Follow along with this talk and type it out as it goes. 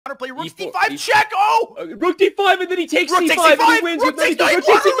counterplay. Rook E4, d5 check. Oh! Rook d5, and then he takes Rook c5, takes and c5. he wins Rook with takes knight. Rook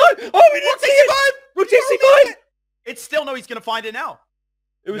c5. takes c5. Oh, we didn't see it. Rook takes c5. It's still no. He's gonna find it now.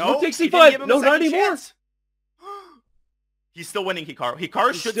 It was No, rook takes he didn't give c5. him No, a not second anymore. chance. He's still winning, Hikaru.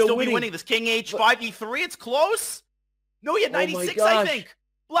 Hikaru should still be winning. This king h5, e3. It's close. No, he had 96, I think.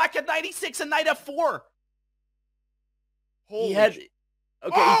 Black had 96 and knight f4. He had...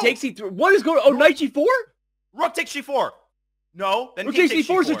 Okay, he takes e3. What is going on? Oh, knight g4? Rook takes g4. No, then rook king takes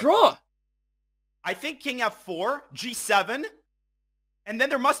e4 is a draw. I think king f4, g7. And then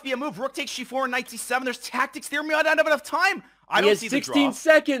there must be a move. Rook takes g4 and knight c7. There's tactics there. We might not have enough time. I don't see the draw. 16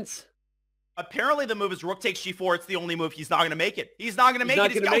 seconds. Apparently the move is rook takes g4. It's the only move. He's not going to make it. He's not going to make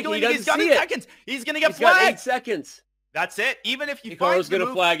it. He's calculating. He's got 8 seconds. He's going to get flagged. He's got 8 seconds. That's it. Even if he finds the move. Hikaru's going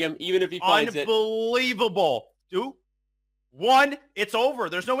to flag him, even if he finds it. Unbelievable. 2, 1. It's over.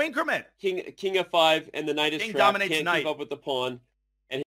 There's no increment. King f5, and the knight is trapped. Dominates Can't knight. keep up with the pawn.